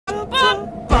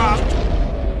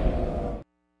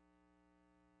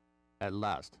At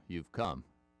last, you've come.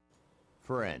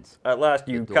 Friends. At last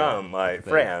you come, my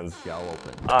friends. Shall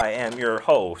open. I am your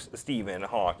host, Stephen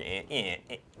Hawking.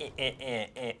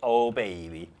 Oh,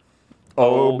 baby.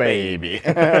 Oh, baby.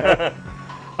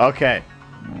 Okay.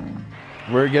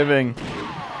 We're giving...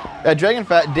 Dragon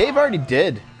Fat, Dave already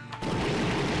did.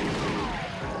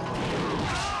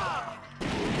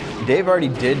 Dave already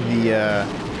did the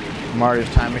Mario's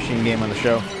Time Machine game on the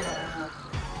show.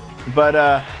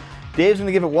 But Dave's going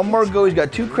to give it one more go. He's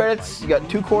got 2 credits. He's got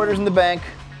 2 quarters in the bank.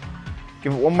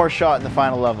 Give it one more shot in the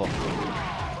final level.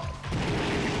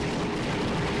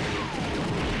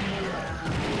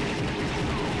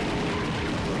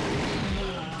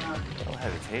 Don't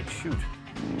hesitate. Shoot.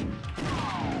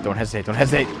 Don't hesitate. Don't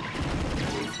hesitate.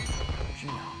 She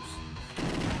knows.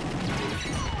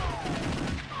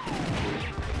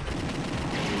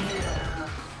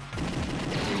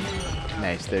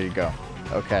 Nice. There you go.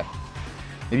 Okay.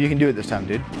 Maybe you can do it this time,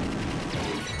 dude.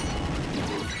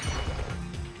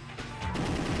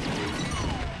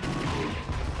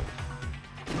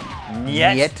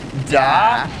 Yet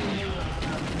da?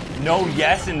 No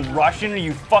yes in Russian? Are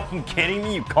you fucking kidding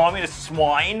me, you communist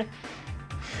swine?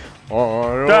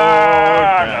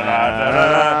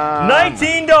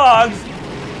 19 dogs!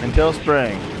 Until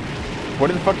spring.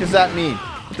 What the fuck does that mean?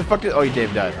 What the fuck did... Oh,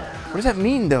 Dave died. What does that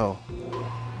mean, though?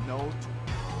 No.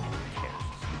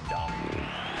 Dumb.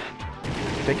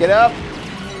 Pick it up.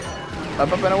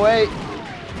 Up, and away.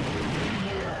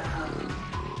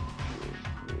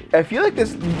 I feel like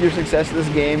your success of this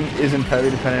game is entirely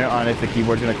dependent on if the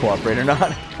keyboard's going to cooperate or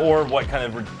not. Or what kind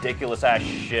of ridiculous ass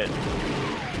shit.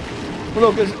 Well,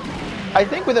 no, because I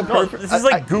think with a perfect... This is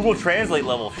like Google Translate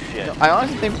level shit. No, I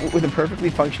honestly think with a perfectly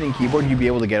functioning keyboard, you'd be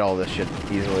able to get all this shit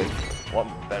easily. What,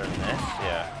 better than this?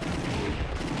 Yeah.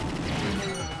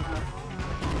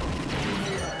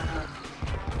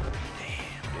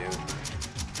 Damn, dude.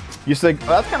 You're just like, oh,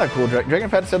 that's kind of cool. Dragon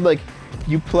Fat said, like,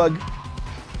 you plug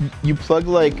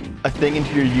like a thing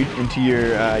into your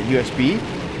USB.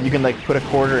 You can like put a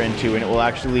quarter into, and it will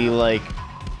actually like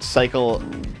cycle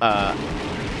a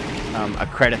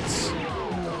credits.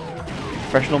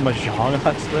 Professional mahjong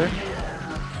hustler.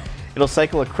 It'll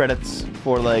cycle a credits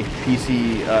for like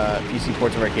PC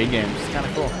ports of arcade games. It's kind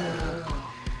of cool.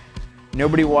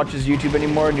 Nobody watches YouTube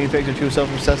anymore. Newspegs are too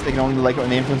self-obsessed. They can only like it when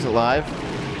they influence it live.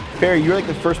 Barry, you're like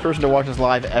the first person to watch us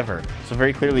live ever. So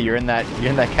very clearly, you're in that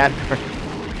category.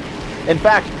 In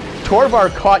fact, Torvar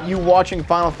caught you watching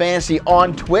Final Fantasy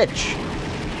on Twitch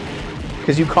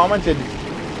because you commented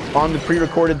on the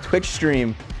pre-recorded Twitch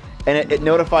stream, and it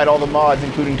notified all the mods,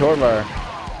 including Torvar.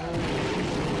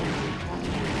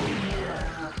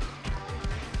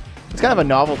 It's kind of a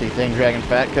novelty thing, Dragon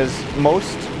Fat, because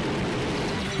most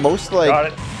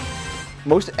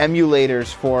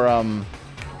emulators for oh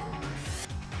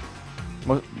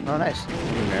nice,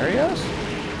 Mario's.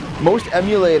 Most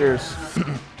emulators.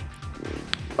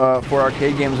 For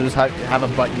arcade games, will just have a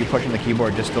button you push on the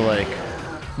keyboard just to like,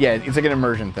 yeah, it's like an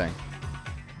immersion thing.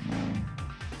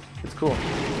 It's cool.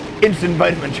 Instant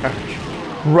vitamin charge.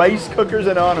 Rice Cookers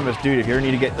Anonymous, dude. If you ever need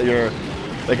to get your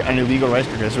like an illegal rice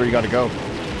cooker, that's where you got to go.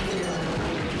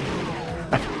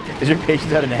 Is your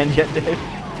patience at an end yet, Dave?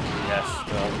 Yes,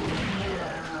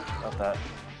 about that.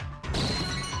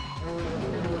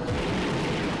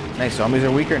 Nice. Zombies are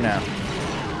weaker now.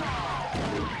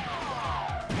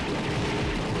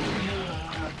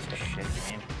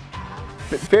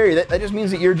 But Fairy, that just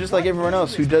means that you're just like everyone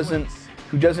else who doesn't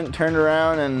turn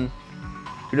around and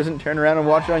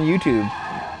watch it on YouTube.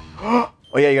 Oh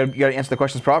yeah, you gotta answer the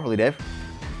questions properly, Dave.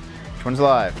 Which one's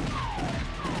live?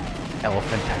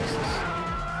 Elephant, Texas.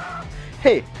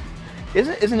 Hey,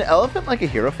 isn't an elephant like a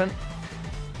hierophant?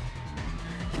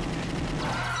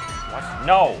 What?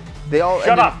 No. They all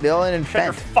Shut up. They all end in Shut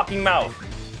your fucking mouth.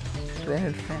 They end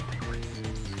in fent.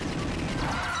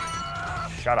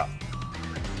 Shut up.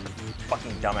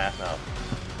 Fucking dumbass mouth.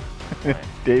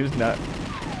 Dave's not.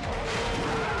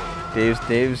 Dave's.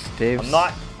 I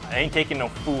ain't taking no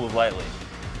fools lightly.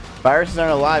 Viruses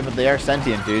aren't alive, but they are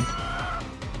sentient, dude.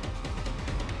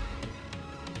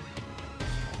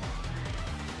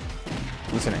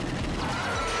 Listening.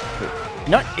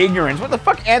 Not ignorance. What the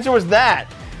fuck answer was that?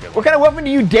 What kind of weapon do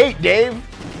you date, Dave?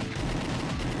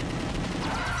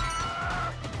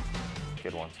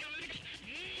 Good ones.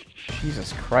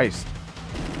 Jesus Christ.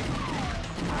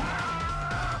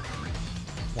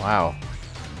 Wow.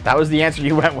 That was the answer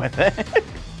you went with.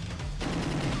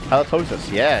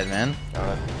 Halitosis, yeah, man.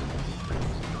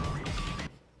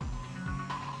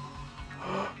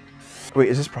 Wait,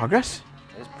 is this progress?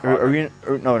 It is progress.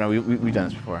 No, we've done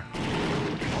this before.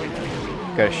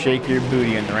 Gotta shake your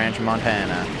booty in the ranch,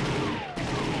 Montana.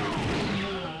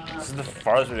 is the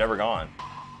farthest we've ever gone.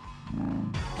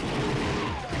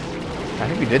 I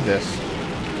think we did this.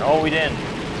 No, we didn't.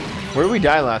 Where did we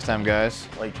die last time, guys?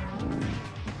 Like,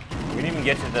 we didn't even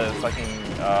get to the fucking,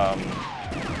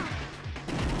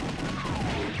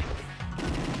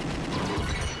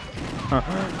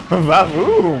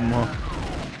 Vavoom!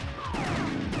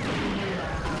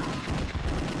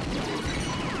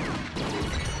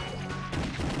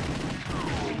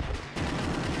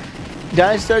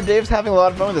 Dinosaur Dave's having a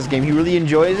lot of fun with this game. He really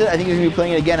enjoys it. I think he's going to be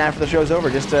playing it again after the show's over,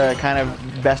 just to kind of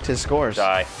best his scores.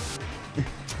 die.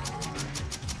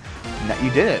 No,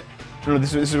 you did it. No,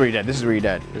 this is where you died. This is where you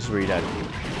died. This is where you died.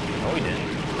 No, we didn't.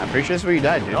 I'm pretty sure this is where you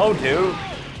died, dude. No, dude.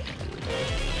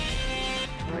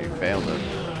 Oh, you failed it.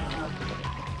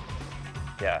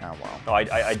 Yeah. Oh, wow. No,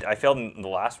 I failed in the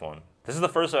last one. This is the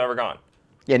first I've ever gone.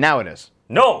 Yeah, now it is.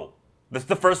 No! This is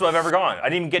the first one I've ever gone. I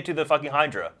didn't even get to the fucking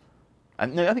Hydra.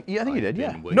 No, I think you did,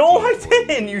 yeah. No, I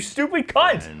didn't, you stupid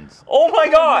cunt! Oh my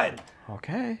god!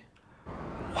 Okay.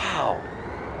 Wow.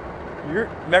 Your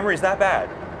memory's that bad.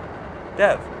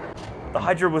 Dev, the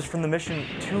Hydra was from the mission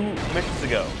 2 missions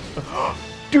ago.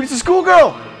 Dude, it's a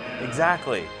schoolgirl!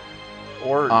 Exactly.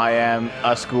 Or... I am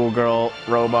a schoolgirl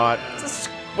robot.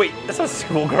 Wait, that's not a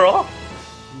schoolgirl?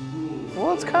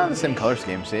 Well, it's kind of the same color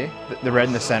scheme, see? The red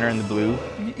in the center and the blue.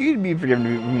 You'd be forgiven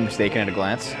to be mistaken at a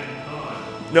glance.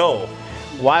 No.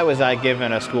 Why was I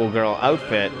given a schoolgirl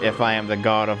outfit if I am the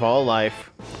god of all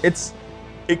life?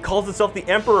 It calls itself the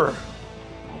Emperor.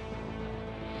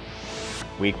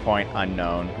 Weak point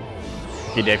unknown.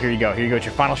 Okay, Dave, here you go. Here you go. It's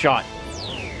your final shot.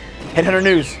 Headhunter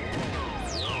news.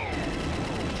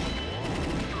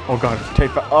 Oh god,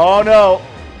 take back. Oh no!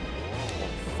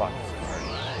 Fuck.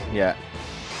 Yeah.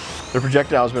 They're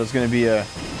projectiles, but it's gonna be a.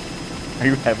 Are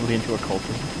you heavily into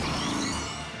occultism?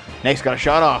 Nate's got a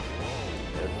shot off.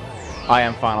 I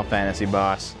am Final Fantasy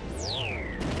boss.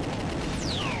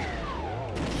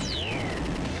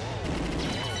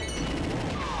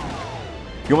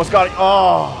 You almost got it.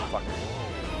 Oh! Fuck.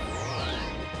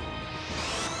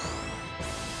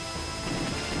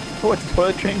 Oh, it's a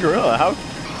toilet train gorilla. How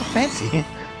fancy.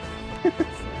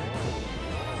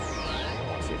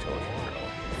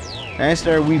 Nice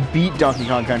star, we beat Donkey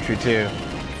Kong Country 2.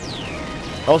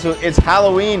 Also, it's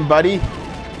Halloween, buddy.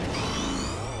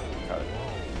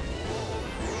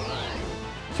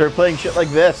 Start playing shit like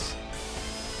this.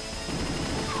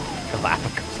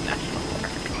 Galapagos National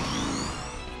Park.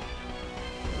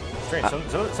 Strange.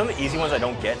 Some of the easy ones I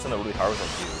don't get, some of the really hard ones I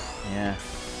do. Yeah.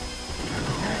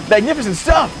 Magnificent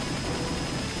stuff!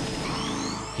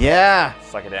 Yeah.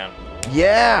 Suck it down.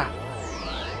 Yeah.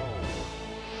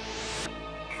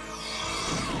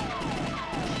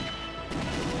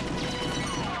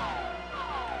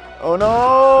 Oh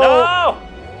no! No!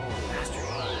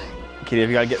 Okay, Dave,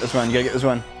 you gotta get this one. You gotta get this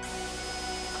one.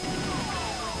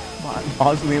 Come on,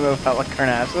 Mausoleum of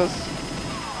Halicarnassus.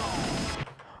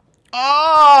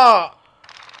 Oh!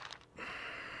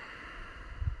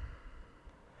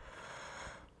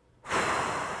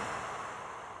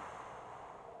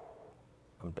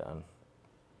 I'm done.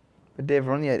 But Dave,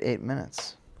 we're only at 8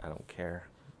 minutes. I don't care.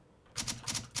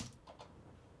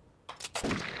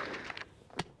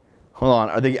 Hold on,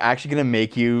 are they actually gonna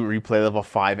make you replay level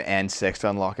 5 and 6 to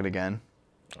unlock it again?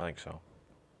 I think so.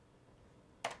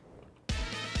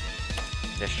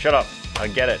 Yeah, shut up. I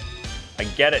get it. I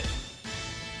get it.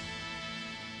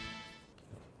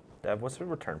 Deb, what's the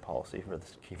return policy for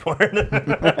this keyboard?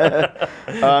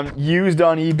 Used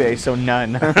on eBay, so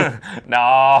none.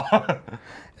 No.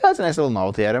 That's a nice little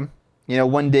novelty item. You know,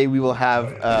 one day we will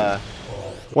have.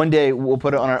 One day we'll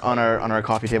put it on our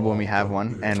coffee table when we have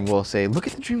one, and we'll say, "Look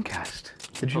at the Dreamcast,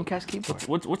 the Dreamcast keyboard."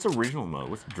 What's original mode?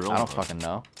 What's drill mode? I don't fucking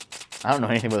know. I don't know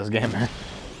anything about this game, man.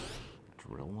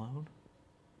 Drill mode?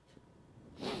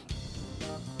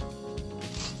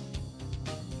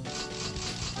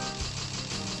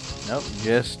 Nope,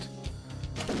 just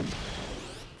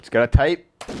gotta type.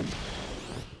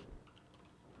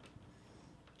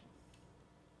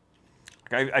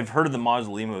 I've heard of the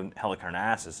Mausoleum of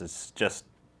Halicarnassus. It's just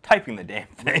typing the damn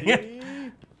thing. Ready,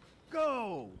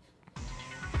 go!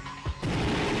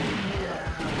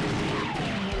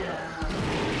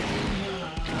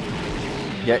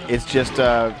 Yeah, it's just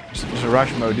a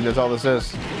rush mode, dude. That's all this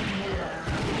is.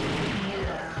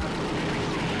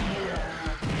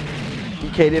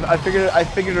 Okay, Dave, I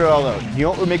figured it all out. You know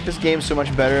what would make this game so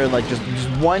much better? Like just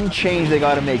one change they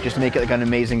gotta make just to make it like an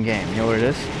amazing game. You know what it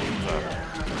is?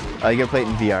 You gotta play it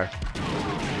in VR.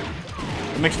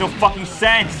 It makes no fucking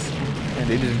sense. And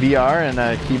they just VR and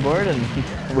a keyboard and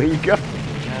away you go.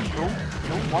 Yeah, go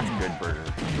watch Good Burger.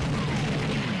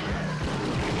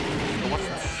 Go watch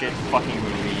some shit fucking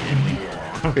movie and leave me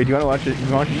alone. Wait, do you want to watch it?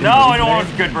 You want to watch No, I don't want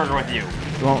to watch Good Burger with you.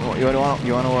 You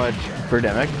want to watch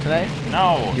Birdemic tonight?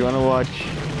 No. You want to watch?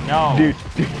 No. Dude.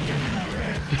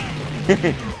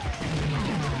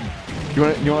 You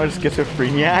want to just get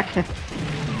schizophreniac?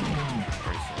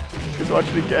 Just watch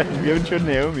it again. We haven't showed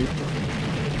Naomi.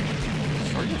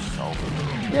 Show yourself.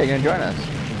 Yeah, you're gonna join us.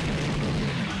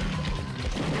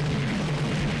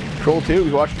 Troll 2.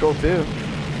 We watched Troll 2. I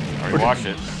already watched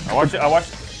it. I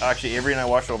watched. Actually, Avery and I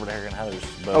watched it over to Harry and Heather's.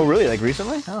 Oh, really? Like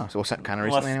recently? Oh, so kind of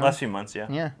recently. Last few months, yeah.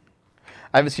 Yeah.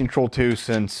 I haven't seen Troll 2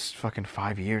 since fucking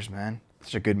 5 years, man.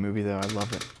 Such a good movie, though. I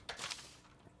love it.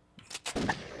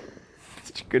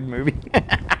 Such a good movie.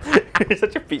 You're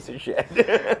such a piece of shit.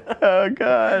 Oh,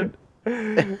 God.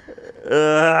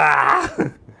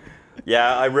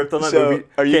 Yeah, I ripped on that So, movie.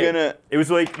 are you gonna? It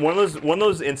was like one of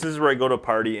those instances where I go to a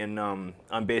party and I'm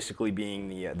basically being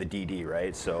the DD,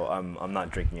 right? So I'm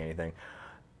not drinking anything,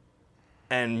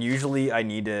 and usually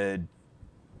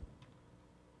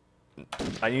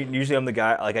usually I'm the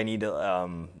guy, like I need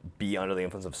to be under the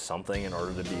influence of something in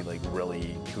order to be like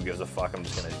really who gives a fuck. I'm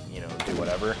just gonna do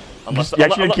whatever. Unless You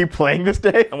actually gonna keep playing this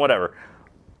day? and whatever.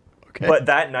 Okay. But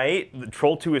that night, the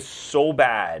Troll 2 is so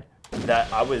bad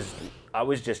that I was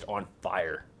just on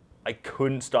fire. I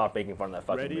couldn't stop making fun of that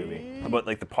fucking movie. About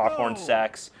like the popcorn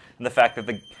sex and the fact that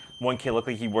the one kid looked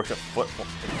like he works at fucking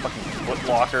Foot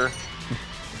Locker.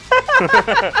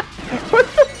 What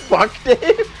the fuck,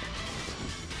 Dave?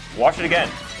 Watch it again.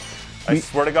 I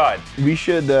swear to God. We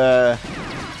should.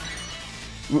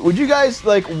 Would you guys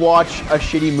like watch a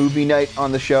shitty movie night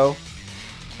on the show?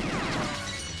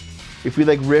 If we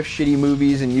like riff shitty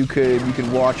movies and you could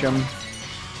watch them.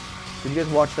 Would you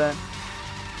guys watch that?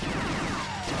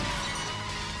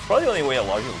 It's probably the only way a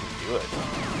lot of people can do it.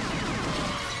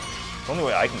 It's the only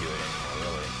way I can do it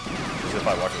anymore, really. Is if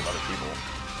I watch it with other people.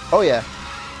 Oh yeah.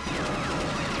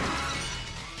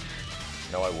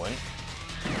 No, I wouldn't.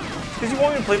 Because you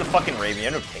won't even play the fucking Raven. You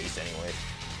have no taste anyways.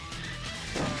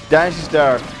 Dynasty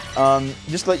Star,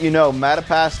 just to let you know,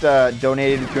 Matapast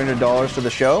donated $300 to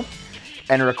the show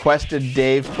and requested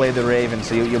Dave play the Raven,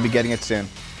 so you'll be getting it soon.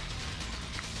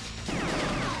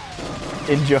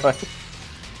 Enjoy.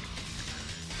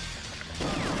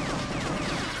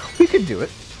 We could do it.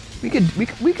 We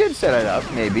could set it up,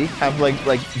 maybe. Have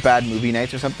like bad movie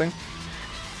nights or something.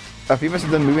 A few of us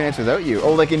have done movie nights without you.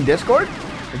 Oh, like in Discord?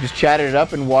 We just chatted it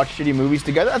up and watched shitty movies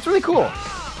together. That's really cool.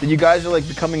 That you guys are like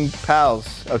becoming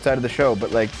pals outside of the show,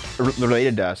 but like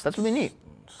related to us. That's really neat.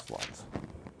 Sluts.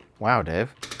 Wow,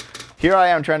 Dave. Here I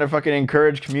am trying to fucking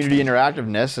encourage community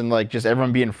interactiveness and like just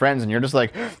everyone being friends, and you're just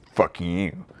like, fuck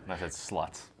you. I said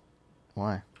sluts.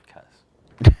 Why?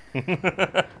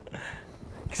 Because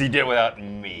he did it without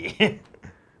me.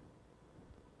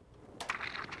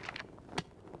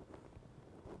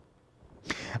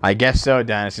 I guess so,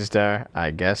 Dynasty Star.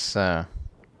 I guess so.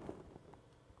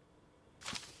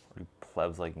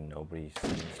 Plebs like nobody's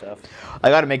seen stuff. I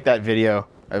gotta make that video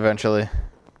eventually.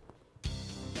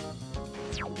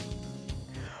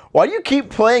 Why do you keep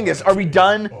playing this? Are we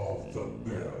done?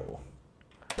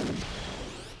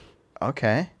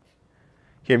 Okay.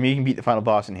 Here, maybe you can beat the final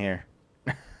boss in here.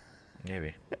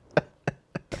 Maybe.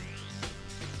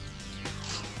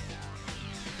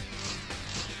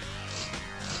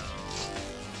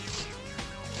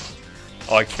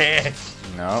 Oh, I can't.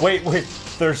 No. Wait.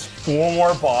 There's 4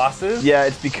 more bosses? Yeah,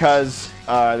 it's because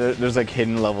there's like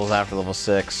hidden levels after level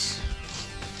 6.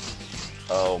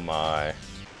 Oh my.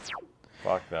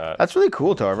 Fuck that. That's really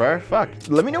cool, Torvar. Fuck.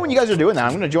 Let me know when you guys are doing that.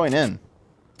 I'm gonna join in.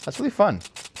 That's really fun.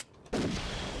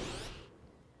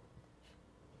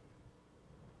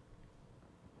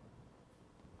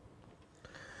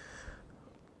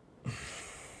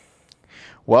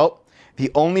 Well, the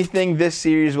only thing this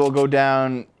series will go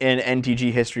down in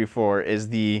NTG history for is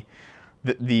the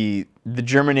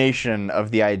germination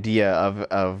of the idea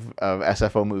of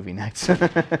SFO movie nights.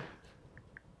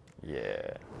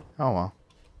 Yeah. Oh well.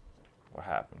 What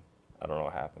happened? I don't know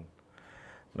what happened.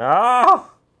 No!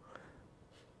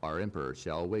 Our Emperor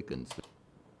shall awaken.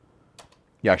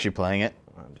 You actually playing it?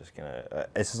 I'm just gonna...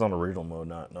 this is on original mode,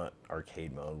 not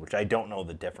arcade mode, which I don't know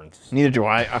the difference. Neither do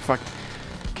I. I fuck.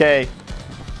 Okay.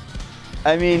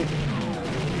 I mean,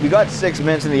 we got 6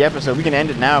 minutes in the episode. We can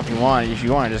end it now if you want. If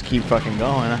you want to just keep fucking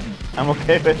going, I'm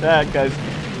okay with that, because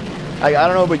I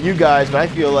don't know about you guys, but I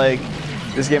feel like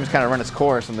this game's kind of run its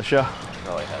course on the show. It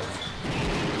probably has.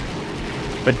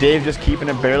 But Dave just keeping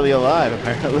it barely alive,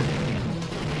 apparently.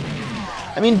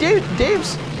 I mean,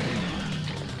 Dave's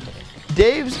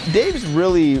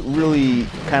really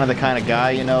kind of the kind of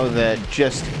guy, you know, that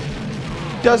just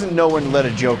doesn't know when to let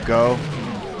a joke go.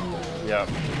 Yep.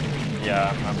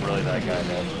 Yeah, I'm really that guy,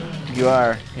 man. You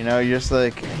are. You know, you're just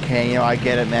like, okay, you know, I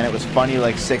get it, man. It was funny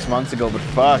like 6 months ago, but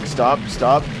fuck, stop.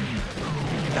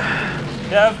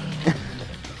 Dev,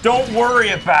 don't worry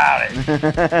about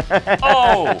it.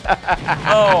 Oh,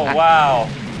 wow.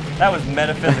 That was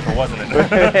metaphysical, wasn't it?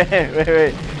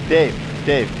 wait.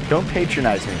 Dave, don't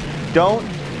patronize me. Don't,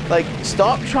 like,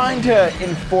 stop trying to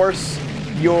enforce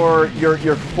your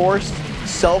forced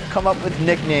self-come up with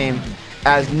nickname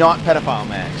as not pedophile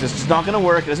man. It's just not gonna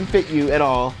work. It doesn't fit you at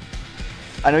all.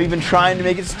 I know you've been trying to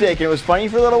make it stick, and it was funny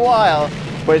for a little while,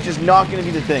 but it's just not gonna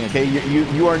be the thing, okay?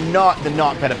 You are not the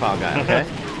not pedophile guy, okay?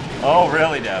 Oh,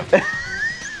 really, Dev?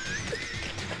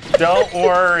 Don't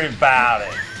worry about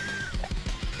it.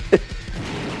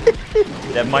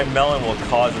 That my melon will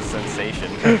cause a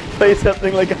sensation. Play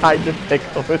something like hide the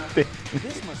pickle with me.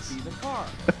 This must be the car.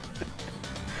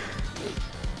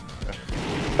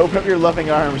 Open up your loving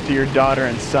arms to your daughter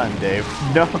and son, Dave.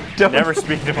 No, don't. Never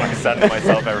speak to my son and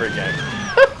myself ever again.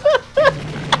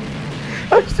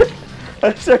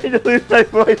 I'm starting to lose my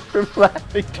voice from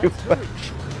laughing too much.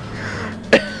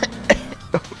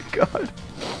 Oh my god.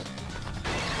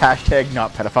 Hashtag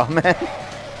not pedophile man.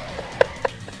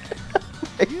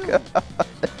 Oh my god.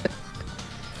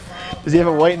 Does he have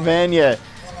a white van? Yeah.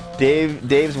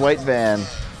 Dave's white van.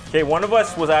 Okay, one of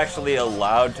us was actually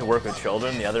allowed to work with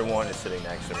children. The other one is sitting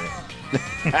next to me.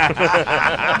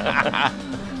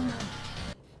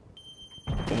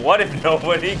 What if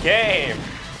nobody came?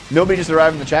 Nobody just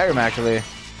arrived in the chat room, actually.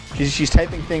 She's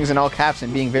typing things in all caps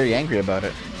and being very angry about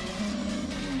it.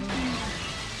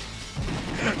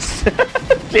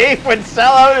 Dave would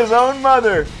sell out his own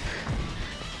mother.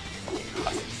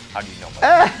 How do you know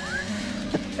about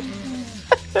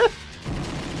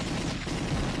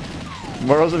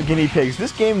Morals of guinea pigs.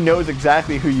 This game knows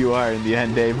exactly who you are in the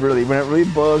end, Dave. Really, when it really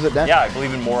boils it down. Yeah, I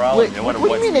believe in morality. Wait, No what matter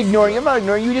do you mean ignoring? I'm not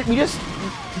ignoring you. We just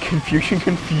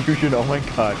confusion. Oh my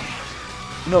god.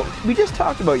 No, we just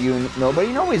talked about you, and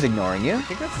nobody's ignoring you. I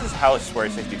think this is how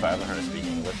Square 65 learned how to speak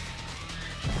English.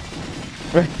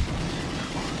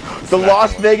 The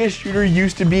Las Vegas shooter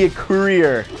used to be a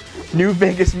courier. New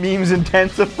Vegas memes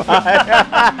intensify.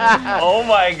 Oh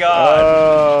my god.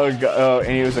 Oh, god. Oh,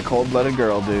 and he was a cold-blooded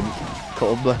girl, dude.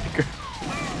 Cold-blooded girl.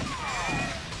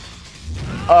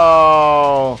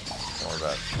 Oh. Don't worry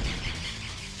about it.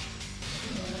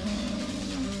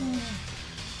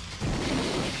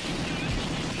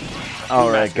 All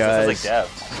right, guys. This is like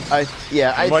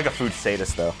Dev. I'm like a food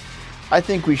sadist, though. I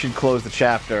think we should close the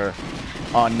chapter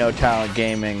on No Talent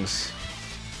Gaming's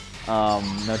No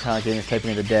Talent Gaming's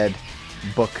Typing of the Dead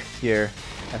book here.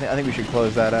 I think we should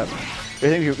close that up. I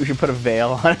think we should put a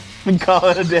veil on it and call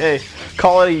it a day.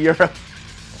 Call it a Europe.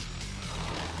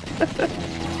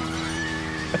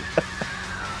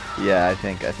 Yeah, I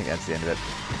think that's the end of it.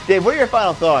 Dave, what are your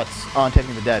final thoughts on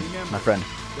Typing of the Dead, my friend?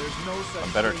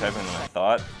 I'm better typing than I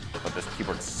thought, but this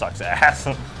keyboard sucks ass.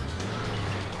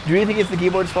 Do you think it's the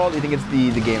keyboard's fault? Or do you think it's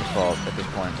the game's fault at this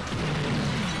point?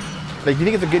 Like, do you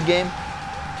think it's a good game?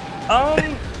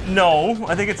 No.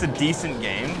 I think it's a decent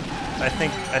game. I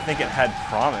think it had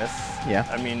promise. Yeah.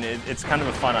 I mean, it's kind of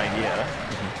a fun idea.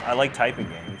 I like typing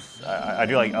games. I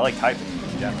like typing.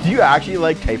 Yeah. Do you actually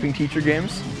like typing teacher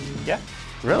games? Yeah.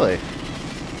 Really?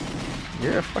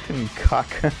 You're a fucking cuck.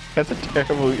 It's a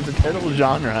terrible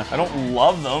genre. I don't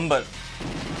love them, but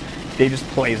Dave just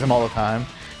plays them all the time.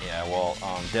 yeah. Well,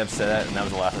 Dev said that, and that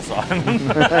was the last I saw him.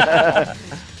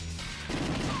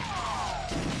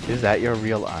 Is that your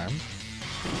real arm?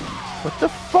 What the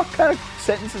fuck kind of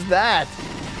sentence is that?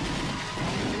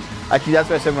 Actually, that's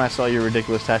what I said when I saw your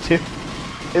ridiculous tattoo.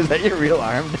 Is that your real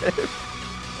arm, Dave?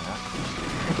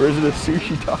 Yeah. Or is it a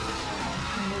sushi dog?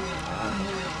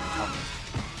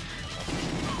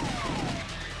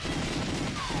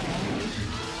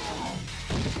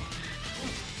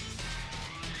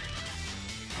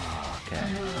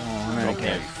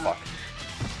 Okay, fuck.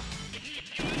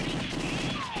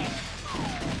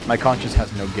 My conscience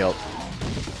has no guilt.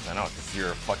 I know, because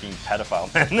you're a fucking pedophile,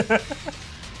 man.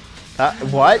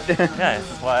 What? Yeah,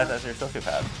 that's why I thought you're a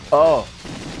sociopath. Oh.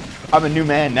 I'm a new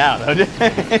man now, though. No,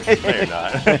 you're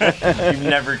not. You've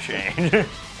never changed.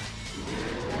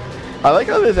 I like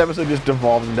how this episode just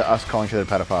devolved into us calling each other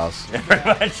pedophiles. Yeah, pretty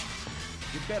much.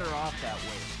 You're better off that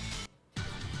way.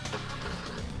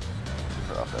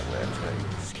 Off that way. I'm just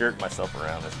gonna skirt myself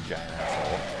around this giant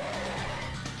asshole.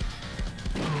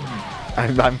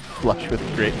 I'm flush with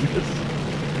greatness.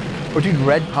 Oh, dude,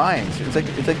 red pines. It's like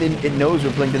it knows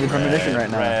we're playing Deadly Premonition right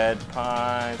now. Red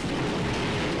pines.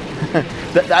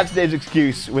 That's Dave's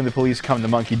excuse when the police come. The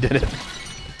monkey did it.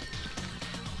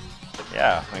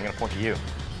 Yeah, I'm gonna point to you.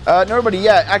 Nobody.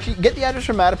 Yeah, actually, get the address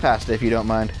from Matapasta if you don't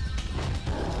mind.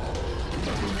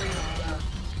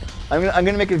 I'm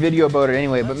gonna make a video about it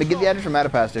anyway, but get the address from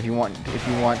Matapasta if you want.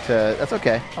 To. That's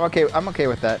okay. I'm okay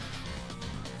with that.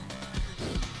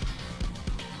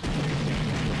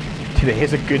 Today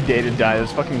is a good day to die.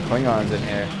 There's fucking Klingons in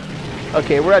here.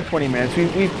 Okay, we're at 20 minutes.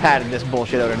 We've padded this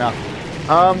bullshit out enough.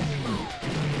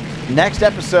 Next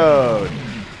episode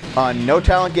on No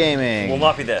Talent Gaming. Will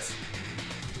not be this.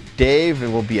 Dave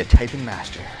will be a typing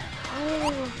master.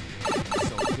 So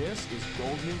this is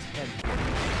Goldman's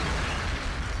headquarters.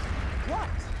 What?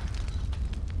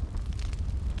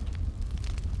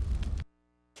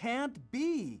 Can't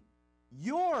be.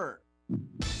 You're...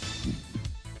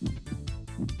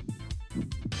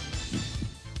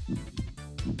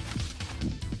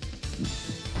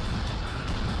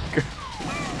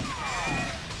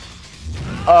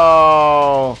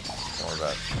 Oh. Don't worry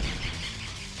about it.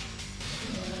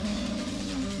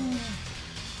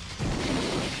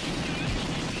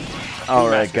 All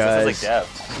right, guys. This is like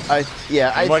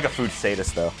Dev. I'm like a food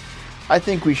sadist, though. I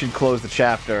think we should close the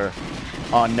chapter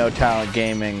on No Talent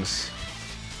Gaming's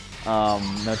No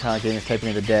Talent Gaming's Typing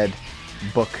of the Dead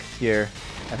book here.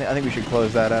 I think we should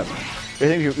close that up. I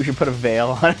think we should put a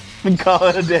veil on it and call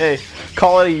it a day.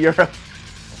 Call it a Europe.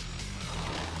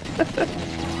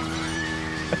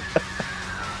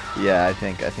 Yeah, I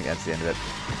think that's the end of it.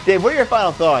 Dave, what are your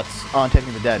final thoughts on Typing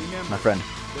of the Dead, my friend?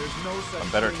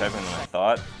 I'm better at typing than I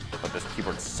thought, but this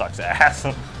keyboard sucks ass. Do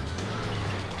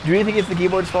you really think it's the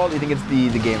keyboard's fault, or do you think it's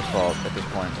the game's fault at this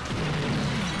point?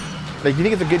 Like, do you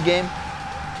think it's a good game?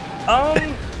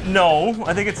 No.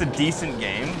 I think it's a decent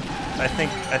game. I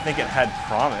think it had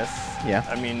promise. Yeah.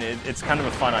 I mean, it's kind of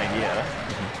a fun idea.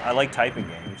 I like typing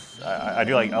games. I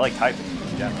like typing.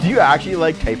 Yeah. Do you actually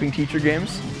like typing teacher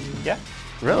games? Yeah.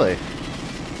 Really?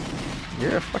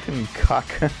 You're a fucking cuck.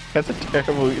 It's a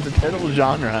terrible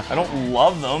genre. I don't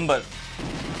love them, but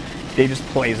Dave just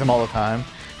plays them all the time.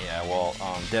 yeah. Well,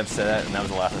 Dev said that, and that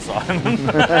was the last I saw him.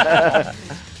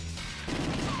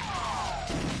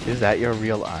 Is that your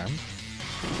real arm?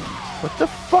 What the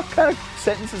fuck kind of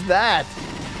sentence is that?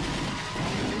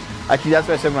 Actually, that's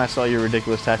what I said when I saw your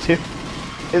ridiculous tattoo.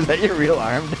 Is that your real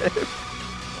arm, Dave?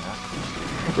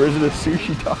 Yeah. Or is it a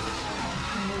sushi dog?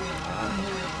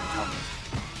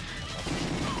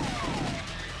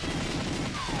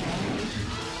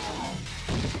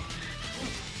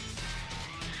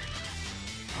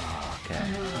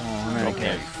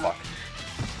 Okay, fuck.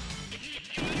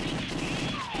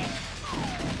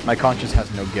 My conscience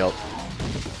has no guilt.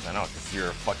 I know, because you're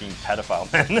a fucking pedophile,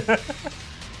 man.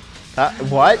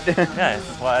 What? Yeah,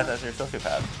 that's why I thought you're a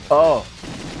sociopath. Oh.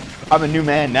 I'm a new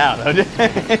man now, though. No,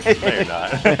 you're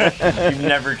not. You've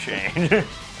never changed.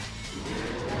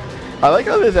 I like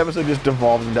how this episode just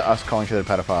devolved into us calling each other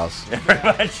pedophiles. Yeah, pretty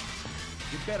much.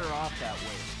 You're better off that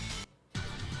way.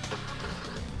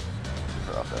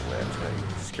 Off that way. I'm just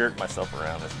gonna skirt myself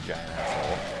around this giant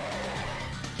asshole.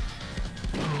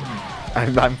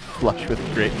 I'm flush with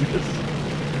greatness.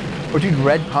 Oh, dude,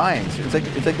 red pines. It's like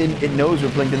it knows we're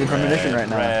playing Deadly Premonition right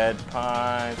now. Red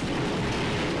pines.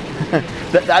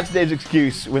 That's Dave's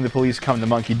excuse when the police come. The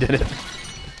monkey did it.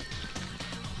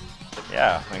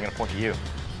 Yeah, I'm gonna point to you.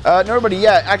 Nobody.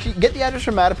 Yeah, actually, get the address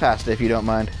from Matapasta if you don't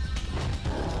mind.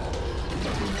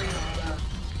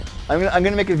 I'm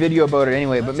gonna make a video about it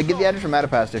anyway, but get the address from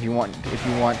Matapasta if you want.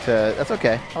 To. That's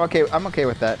okay. I'm okay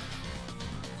with that.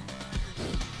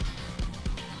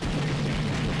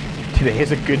 Today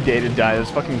is a good day to die. There's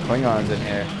fucking Klingons in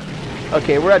here.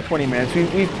 Okay, we're at 20 minutes.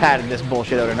 We've padded this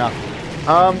bullshit out enough.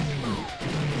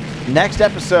 Next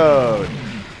episode.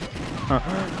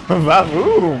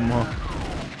 Vavoom.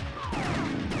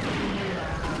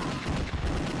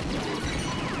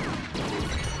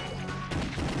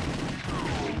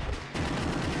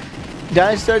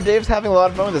 Dinosaur Dave's having a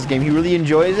lot of fun with this game. He really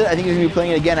enjoys it. I think he's going to be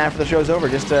playing it again after the show's over,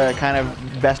 just to kind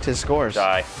of best his scores.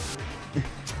 Die.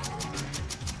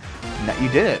 No, you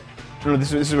did it. No,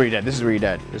 this is where you died. This is where you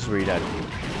died. This is where you died.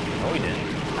 No, he didn't.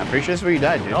 I'm pretty sure this is where you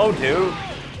died, dude. No, dude.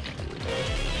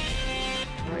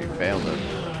 No, you failed it.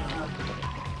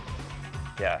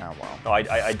 Yeah. Oh, wow. No,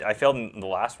 I failed in the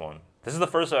last one. This is the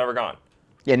first I've ever gone.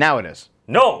 Yeah, now it is.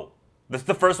 No! This is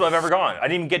the first one I've ever gone. I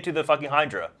didn't even get to the fucking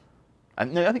Hydra.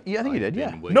 No, I think you did,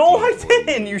 yeah. No, I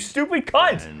didn't, you stupid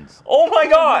cunt! Oh my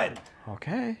god!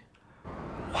 Okay.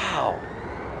 Wow.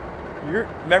 Your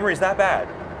memory's that bad.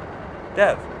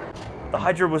 Dev, the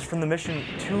Hydra was from the mission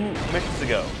 2 missions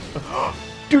ago.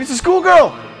 Dude, it's a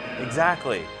schoolgirl!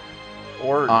 Exactly.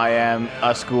 Or... I am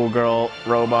a schoolgirl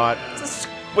robot.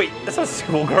 Wait, that's not a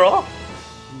schoolgirl?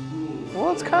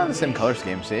 Well, it's kind of the same color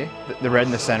scheme, see? The red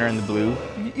in the center and the blue.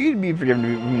 You'd be forgiven to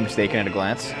be mistaken at a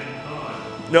glance.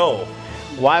 No.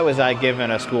 Why was I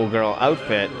given a schoolgirl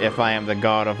outfit if I am the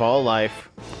god of all life?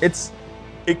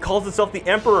 It calls itself the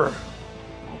Emperor.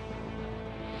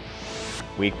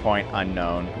 Weak point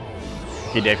unknown.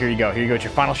 Okay, Dave, here you go. Here you go. It's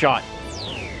your final shot.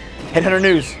 Headhunter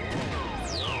news.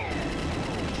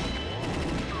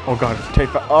 Oh god, it's tape.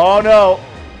 Oh no!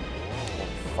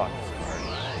 Fuck.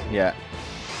 Yeah.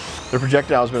 They're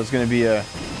projectiles, but it's gonna be a.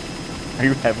 Are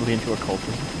you heavily into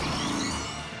occultism?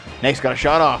 Nate's got a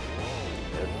shot off.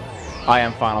 I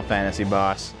am Final Fantasy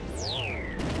boss.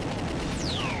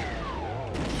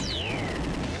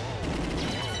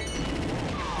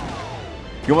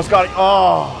 You almost got it.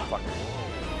 Oh! Fuck.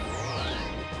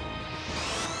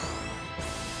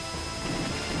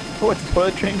 Oh, it's a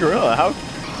toilet train gorilla. How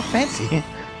fancy.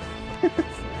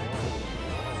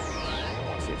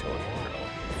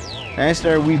 Nice,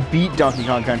 we beat Donkey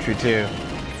Kong Country too.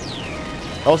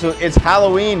 Also, it's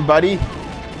Halloween, buddy.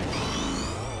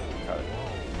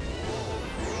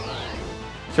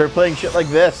 Start playing shit like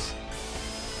this.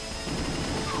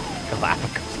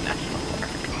 Galapagos National Park.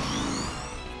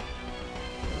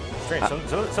 Strange.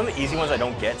 Some of the easy ones I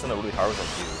don't get, some of the really hard ones I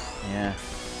do. Yeah.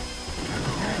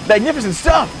 Magnificent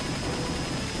stuff!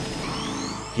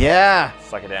 Yeah!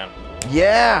 Suck it down.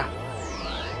 Yeah!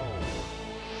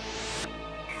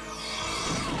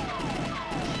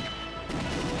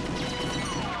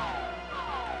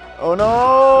 Oh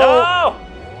no! No!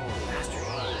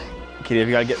 Okay, Dave,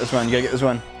 you gotta get this one. You gotta get this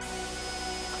one.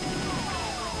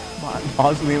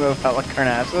 Mausoleum of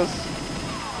Halicarnassus.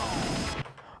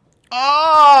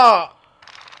 Oh!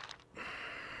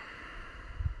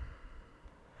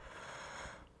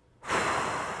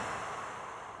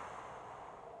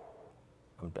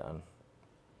 I'm done.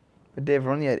 But Dave,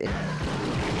 we're only at 8.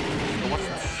 What's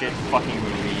the shit fucking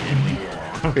movie?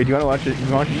 Okay, do you wanna watch it?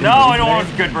 No, I don't want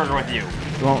to watch Good Burger with you.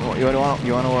 You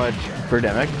wanna watch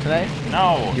Birdemic tonight?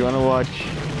 No. You wanna watch?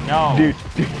 No. Dude.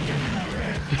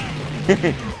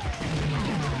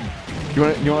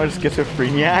 you wanna just get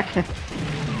schizophreniac?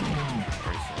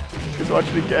 Just watch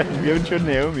it again. We haven't showed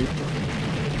Naomi.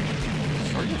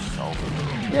 Show yourself.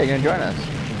 Yeah, you're gonna join us.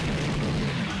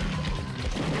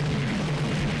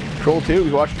 Troll 2.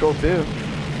 We watched Troll 2. I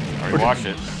already watched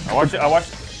it. I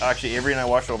watched. Actually, Avery and I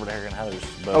watched it over to Harry and Heather's.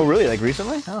 Oh, really? Like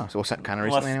recently? Oh, so kind of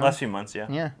recently. Last few months, yeah.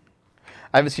 Yeah.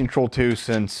 I haven't seen Troll 2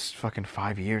 since fucking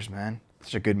 5 years, man.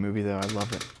 Such a good movie, though. I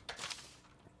love it.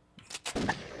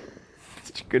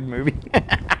 Such a good movie.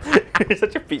 You're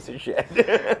such a piece of shit.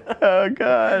 Oh,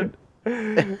 God.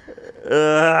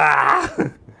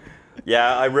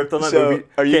 Yeah, I ripped on that So, movie.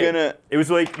 are you gonna? It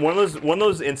was like one of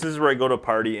those instances where I go to a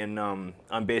party and I'm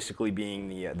basically being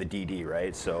the DD,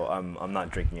 right? So I'm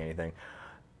not drinking anything,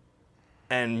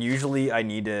 and usually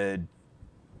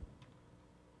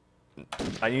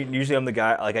usually I'm the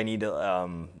guy, like I need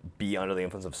to be under the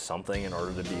influence of something in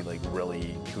order to be like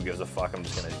really who gives a fuck. I'm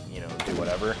just gonna do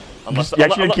whatever. You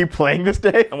actually gonna keep playing this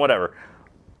day? And whatever.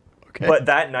 Okay. But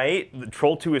that night, the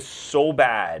Troll 2 is so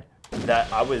bad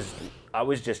that I was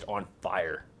just on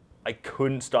fire. I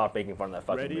couldn't stop making fun of that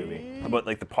fucking movie. About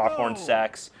like the popcorn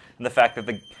sex and the fact that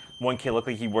the one kid looked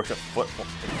like he works at fucking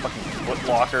Foot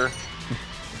Locker.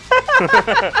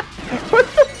 What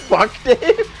the fuck,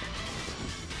 Dave?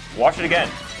 Watch it again.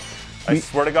 I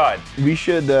swear to God. We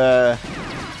should.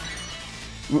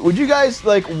 Would you guys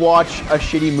like watch a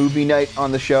shitty movie night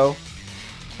on the show?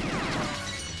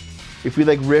 If we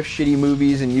like riff shitty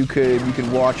movies and you could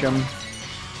watch them.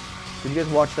 Would you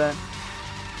guys watch that?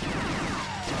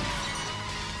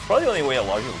 It's probably the only way a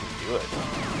lot of people can do it.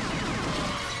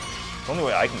 It's the only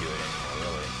way I can do it anymore,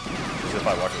 really. Is if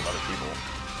I watch it with other people.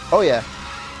 Oh yeah.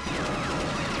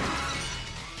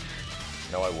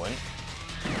 No, I wouldn't.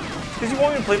 Because you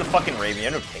won't even play the fucking Raven. You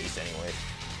have no taste anyways.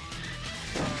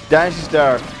 Dynasty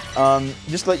Star,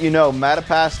 just to let you know,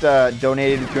 Matapast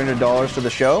donated $300 to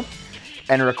the show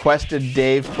and requested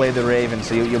Dave play the Raven,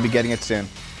 so you'll be getting it soon.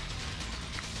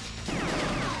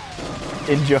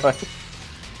 Enjoy.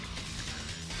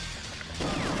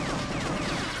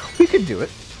 We could do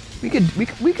it. We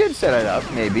could set it up,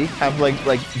 maybe. Have like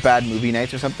bad movie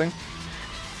nights or something.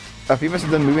 A few of us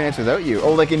have done movie nights without you.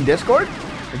 Oh, like in Discord?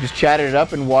 Like just chatted it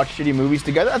up and watched shitty movies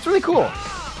together? That's really cool.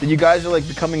 That you guys are like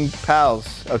becoming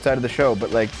pals outside of the show,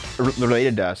 but like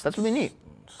related to us. That's really neat.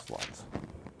 Sluts.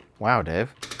 Wow,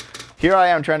 Dave. Here I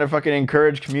am trying to fucking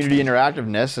encourage community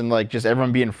interactiveness and like just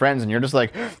everyone being friends, and you're just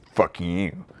like, fuck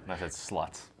you. I said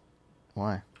sluts.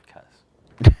 Why?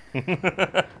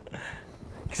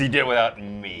 Because he did it without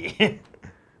me.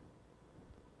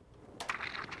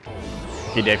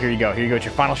 Okay, Dave, here you go. Here you go. It's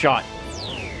your final shot.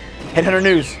 Headhunter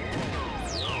news.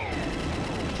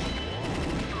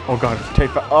 Oh god, it's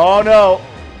tape. Oh no!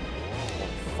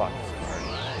 Fuck.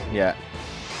 Yeah.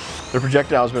 They're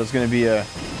projectiles, but it's gonna be a...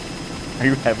 Are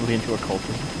you heavily into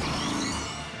occultism?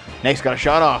 Nate's got a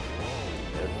shot off.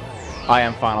 I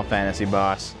am Final Fantasy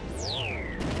boss.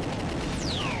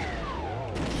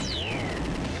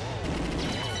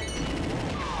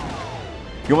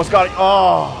 You almost got it.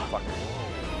 Oh! Fuck.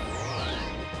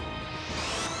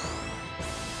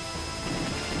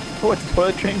 Oh, it's a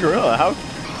toilet train gorilla. How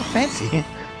fancy.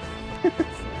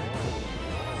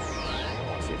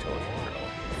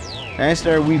 Nice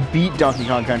there, we beat Donkey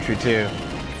Kong Country 2.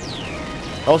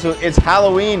 Also, it's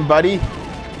Halloween, buddy.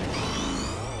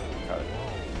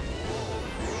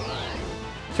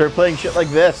 Start playing shit like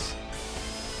this.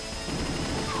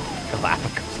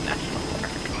 Galapagos National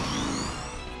Park.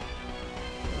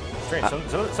 Strange.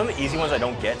 Some of the easy ones I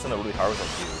don't get, some of the really hard ones I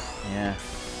do. Yeah.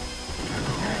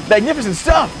 Magnificent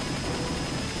stuff!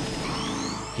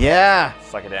 Yeah!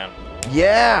 Suck it down.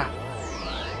 Yeah!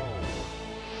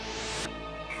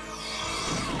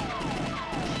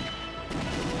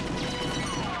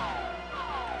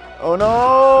 Oh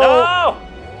no! No!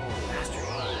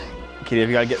 Okay, Dave,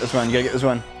 you gotta get this one. You gotta get this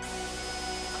one.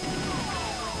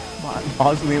 Come on,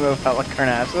 Mausoleum of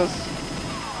Halicarnassus.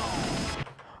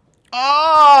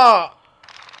 Oh!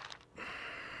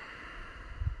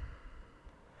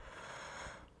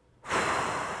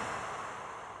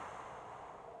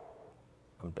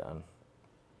 I'm done.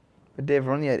 But Dave,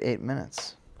 we're only at 8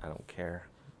 minutes. I don't care.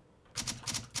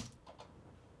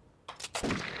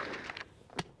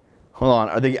 Hold on,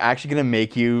 are they actually gonna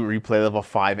make you replay level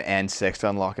 5 and 6 to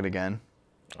unlock it again?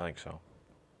 I think so.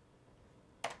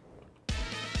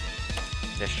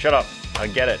 Yeah, shut up. I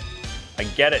get it. I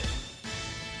get it.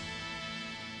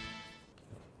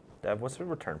 Dev, what's the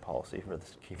return policy for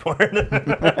this keyboard?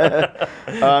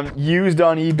 Used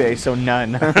on eBay, so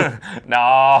none.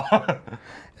 No.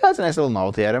 That's a nice little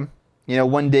novelty item. You know,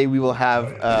 one day we will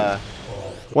have.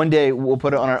 One day we'll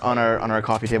put it on our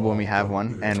coffee table when we have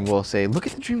one, and we'll say, "Look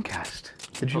at the Dreamcast,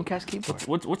 the Dreamcast keyboard."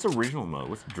 What's original mode?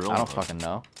 What's drill mode? I don't fucking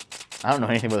know. I don't know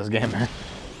anything about this game, man.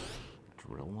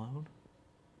 Drill mode?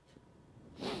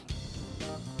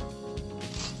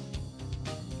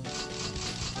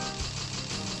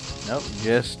 Nope,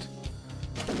 just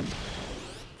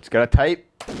gotta type.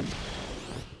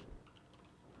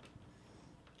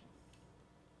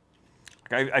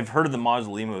 I've heard of the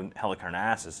Mausoleum of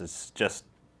Halicarnassus. It's just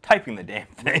typing the damn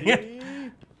thing. Ready,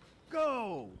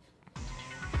 go!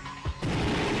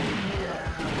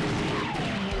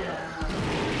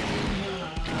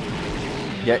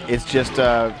 Yeah, it's just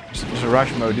a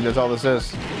rush mode, dude. That's all this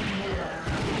is.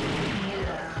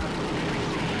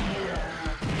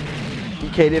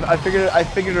 Okay, Dave. I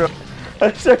figured it.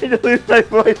 I'm starting to lose my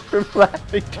voice from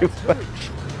laughing too much.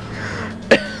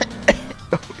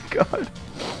 Oh my god.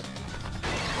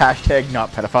 Hashtag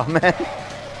not pedophile man.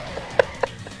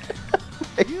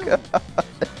 Oh my god.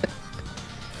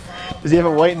 Does he have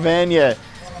a white van? Yeah.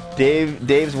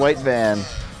 Dave's white van.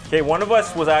 Okay, one of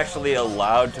us was actually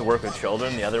allowed to work with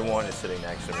children. The other one is sitting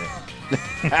next to me.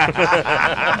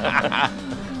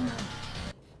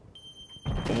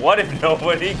 What if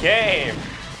nobody came?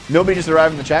 Nobody just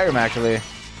arrived in the chat room, actually.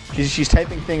 She's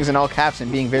typing things in all caps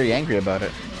and being very angry about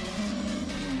it.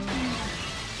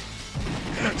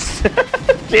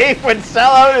 Dave would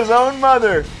sell out his own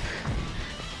mother.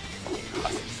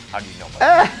 How do you know about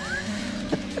that?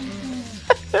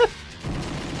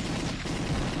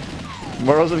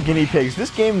 Morals of guinea pigs. This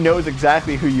game knows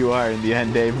exactly who you are in the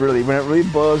end, Dave. Really, when it really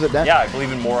boils it down. Yeah, I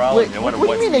believe in morality. Wait, No what matter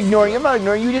do you mean ignoring? I'm not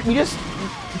ignoring you. We just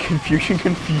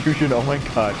confusion. Oh my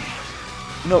god.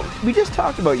 No, we just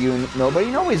talked about you, and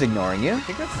nobody's ignoring you. I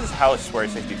think this is how Square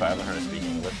 65 learned how to speak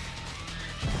English.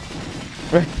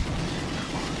 Right.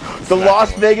 The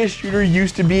Las Vegas shooter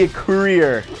used to be a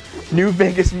courier. New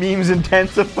Vegas memes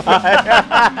intensify.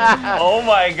 Oh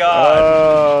my god.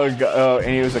 Oh, god. Oh, and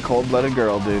he was a cold-blooded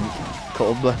girl, dude.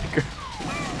 Cold-blooded girl.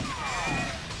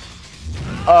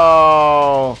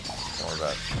 Oh. Don't worry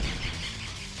about it.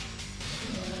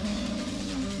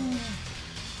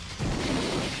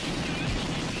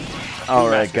 All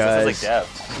right, guys. This is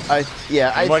like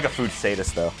Dev. I'm like a food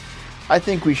sadist, though. I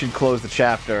think we should close the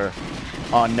chapter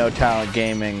on No Talent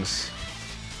Gaming's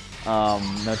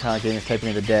No Talent Gaming's Typing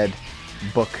of the Dead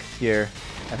book here.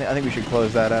 I think we should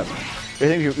close that up. I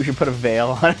think we should put a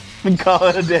veil on it and call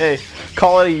it a day.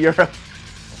 Call it a Europe.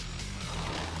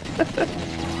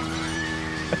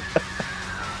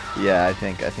 Yeah, I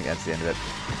think that's the end of it.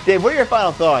 Dave, what are your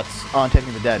final thoughts on Typing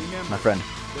of the Dead, my friend?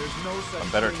 I'm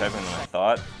better at typing than I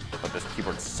thought, but this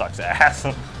keyboard sucks ass. Do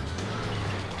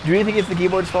you really think it's the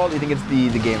keyboard's fault, or do you think it's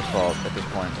the game's fault at this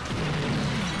point?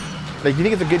 Like, do you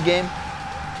think it's a good game?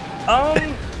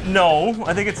 No,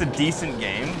 I think it's a decent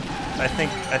game. I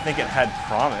think it had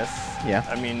promise. Yeah.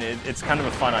 I mean, it's kind of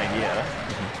a fun idea.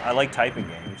 I like typing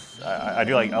games. I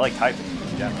like typing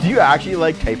in general. Do you actually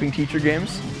like typing teacher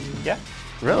games? Yeah.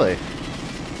 Really?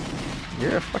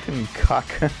 You're a fucking cuck.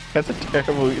 It's a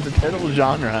terrible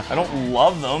genre. I don't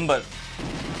love them, but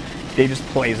Dave just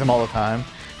plays them all the time.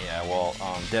 yeah. Well,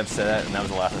 Dev said that, and that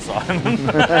was the last I saw him.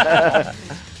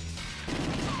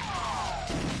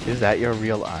 Is that your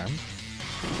real arm?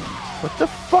 What the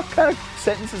fuck kind of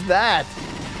sentence is that?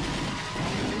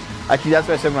 Actually, that's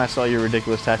what I said when I saw your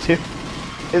ridiculous tattoo.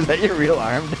 Is that your real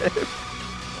arm, Dave?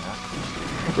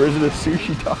 Yeah. Or is it a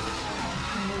sushi dog?